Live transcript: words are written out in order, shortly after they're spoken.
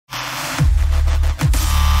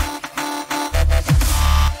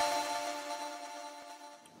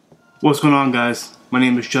What's going on, guys? My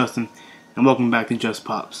name is Justin and welcome back to Just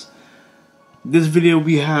Pops. This video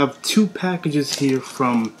we have two packages here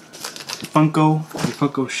from the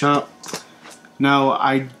Funko Shop. Now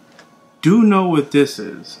I do know what this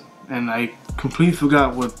is and I completely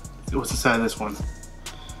forgot what's inside this one.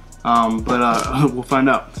 But we'll find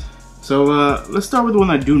out. So let's start with the one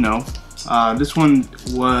I do know. This one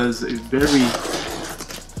was a very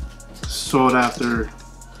sought after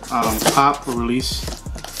pop or release.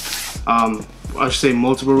 I should say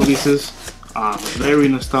multiple releases. Very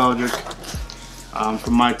nostalgic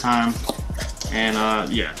from my time,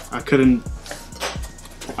 and yeah, I couldn't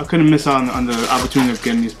miss out on the opportunity of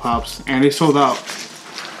getting these pops, and they sold out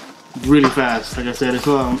really fast. Like I said, they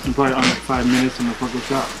sold out in probably under 5 minutes in the Funko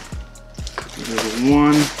Shop. There's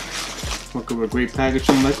one. Funko with great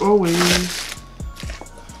packaging, like always.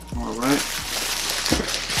 All right,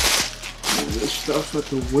 move this stuff out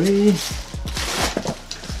the way.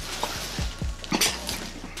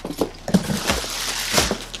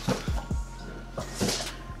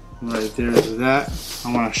 Right, there's that.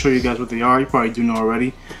 I want to show you guys what they are. You probably do know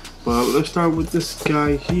already, but let's start with this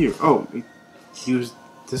guy here. Oh, they used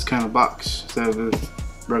this kind of box instead of the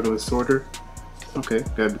regular sorter. Okay,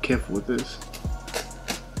 gotta be careful with this.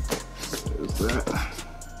 There's that.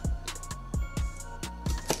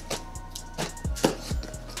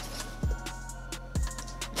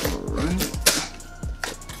 Alright.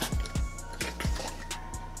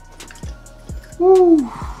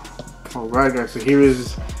 Woo! Alright, guys, so here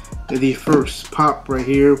is the first pop right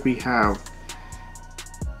here. We have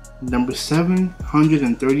number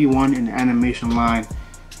 731 in the animation line,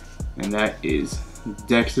 and that is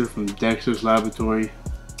Dexter from Dexter's Laboratory.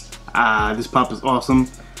 This pop is awesome.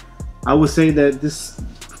 I would say that this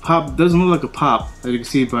pop doesn't look like a pop, as you can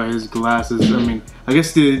see by his glasses. I mean, I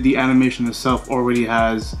guess the animation itself already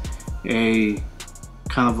has a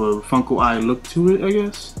kind of a Funko eye look to it, I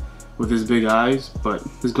guess, with his big eyes, but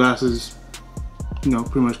his glasses, you know,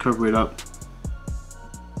 pretty much cover it up.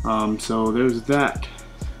 So there's that,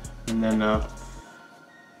 and then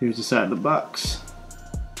here's the side of the box.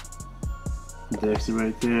 Dexter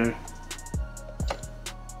right there.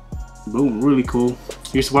 Boom, really cool.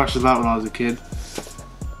 Used to watch this a lot when I was a kid.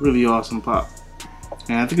 Really awesome pop,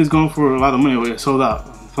 and I think it's going for a lot of money. It sold out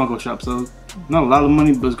Funko Shop, so not a lot of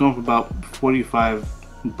money, but it's going for about 45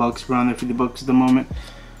 bucks, around there, 50 bucks at the moment.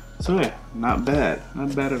 So yeah, not bad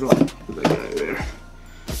at all. Put that guy there.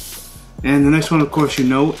 And the next one, of course, you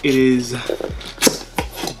know, it is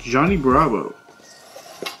Johnny Bravo.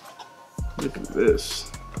 Look at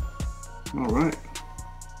this. All right,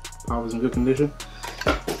 pop is in good condition,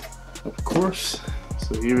 of course.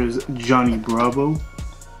 So here is Johnny Bravo.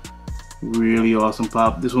 Really awesome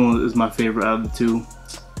pop. This one is my favorite out of the two.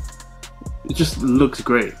 It just looks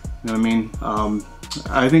great. You know what I mean?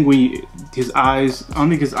 I think his eyes, I don't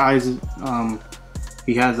think his eyes,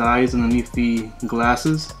 he has eyes underneath the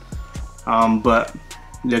glasses, but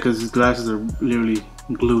yeah, because his glasses are literally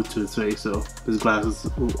glued to his face, so his glasses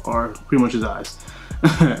are pretty much his eyes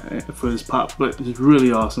for this pop, but it's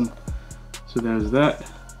really awesome. So there's that,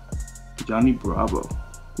 Johnny Bravo,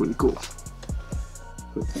 really cool.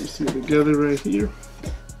 Put these two together right here.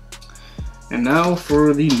 And now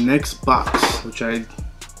for the next box, which I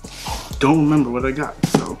don't remember what I got,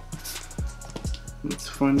 so let's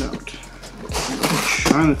find out. I'm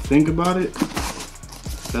trying to think about it.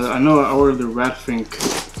 I know I ordered the Rat Fink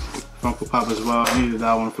Funko Pop as well. I needed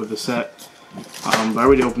that one for the set, but I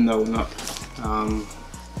already opened that one up.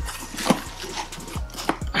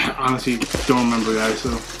 I honestly don't remember, guys.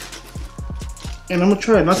 So, and I'm gonna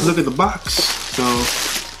try not to look at the box, so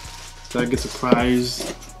I get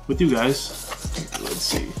surprised with you guys. Let's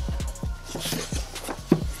see.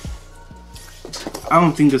 I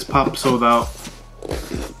don't think this pop sold out.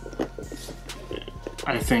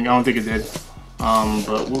 I don't think it did.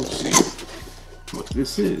 But we'll see what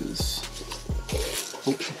this is.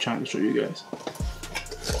 Oh, I'm trying to show you guys.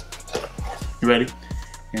 You ready?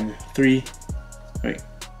 In 3, wait,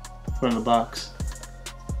 front of the box.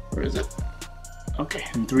 Where is it? Okay,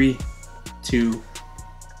 in 3, 2,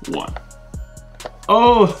 1.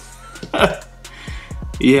 Oh!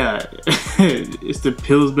 Yeah, it's the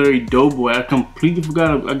Pillsbury Doughboy. I completely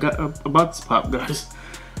forgot about this pop, guys.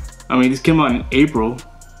 I mean, this came out in April,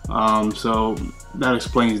 so that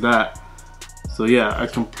explains that. So yeah, I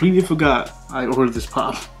completely forgot I ordered this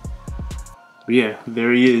pop. But yeah,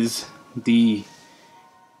 there he is, the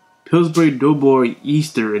Pillsbury Doughboy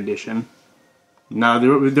Easter edition. Now they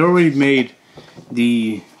already made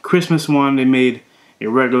the Christmas one. They made a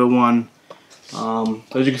regular one.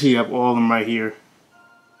 As you can see, you have all of them right here.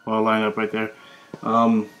 All lined up right there.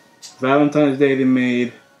 Valentine's Day they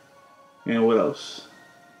made And what else?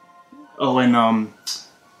 Oh, and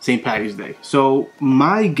St. Patty's Day. So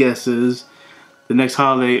my guess is the next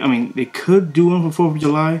holiday, I mean, they could do one for 4th of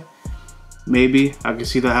July. Maybe. I can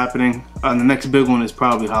see that happening. The next big one is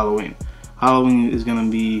probably Halloween. Halloween is going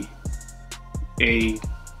to be a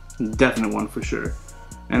definite one for sure.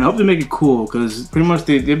 And I hope they make it cool, because pretty much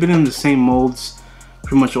they've been in the same molds,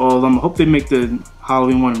 pretty much all of them. I hope they make the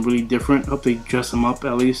Halloween one really different. I hope they dress them up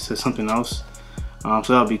at least as something else. So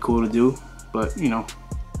that would be cool to do. But, you know,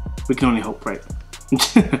 we can only hope, right?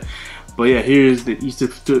 But yeah, here's the Easter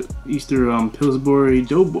Pillsbury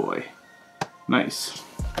Doughboy. Nice.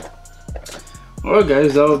 Alright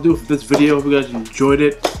guys, that'll do for this video. Hope you guys enjoyed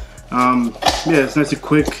it. Yeah, it's nice and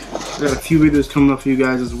quick. I got a few videos coming up for you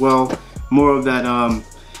guys as well. More of that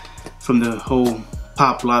from the whole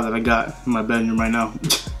pop lot that I got in my bedroom right now.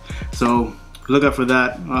 So look out for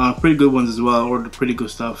that. Pretty good ones as well. Ordered pretty good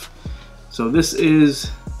stuff. So this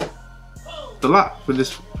is the lot for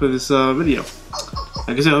this video.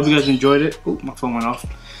 Like I said, I hope you guys enjoyed it. Oh, my phone went off.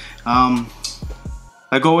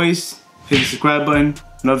 Like always, hit the subscribe button,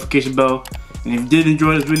 notification bell, and if you did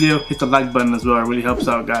enjoy this video, hit the like button as well. It really helps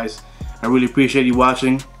out, guys. I really appreciate you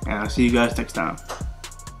watching, and I'll see you guys next time.